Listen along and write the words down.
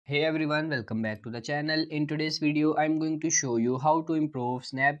Hey everyone, welcome back to the channel. In today's video, I'm going to show you how to improve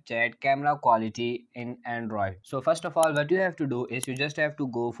Snapchat camera quality in Android. So first of all, what you have to do is you just have to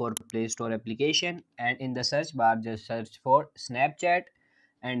go for Play Store application and in the search bar just search for Snapchat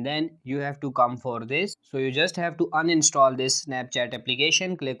and then you have to come for this. So you just have to uninstall this Snapchat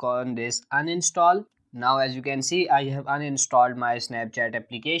application. Click on this uninstall. Now as you can see, I have uninstalled my Snapchat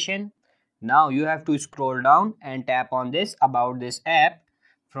application. Now you have to scroll down and tap on this about this app.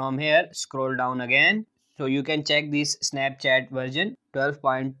 From here scroll down again, so you can check this Snapchat version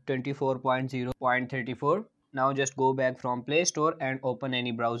 12.24.0.34. Now just go back from Play Store and open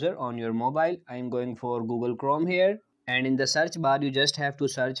any browser on your mobile. I am going for Google Chrome here, and in the search bar you just have to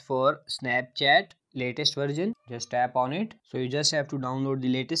search for Snapchat latest version. Just tap on it. So you just have to download the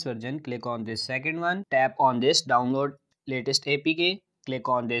latest version. Click on this second one, tap on this download latest APK, click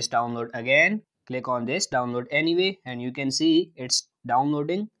on this download again, click on this download anyway, and you can see it's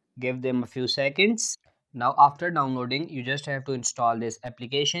downloading. Give them a few seconds. Now after downloading, you just have to install this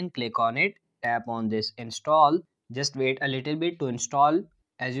application. Click on it, tap on this install. Just wait a little bit to install.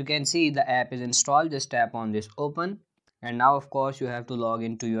 As you can see, the app is installed. Just tap on this open, and now of course you have to log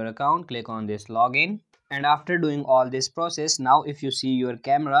into your account. Click on this login, and after doing all this process, now if you see your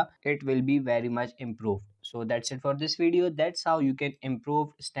camera, it will be very much improved. So that's it for this video. That's how you can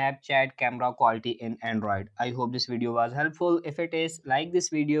improve Snapchat camera quality in Android. I hope this video was helpful. If it is, like this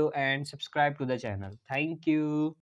video and subscribe to the channel. Thank you.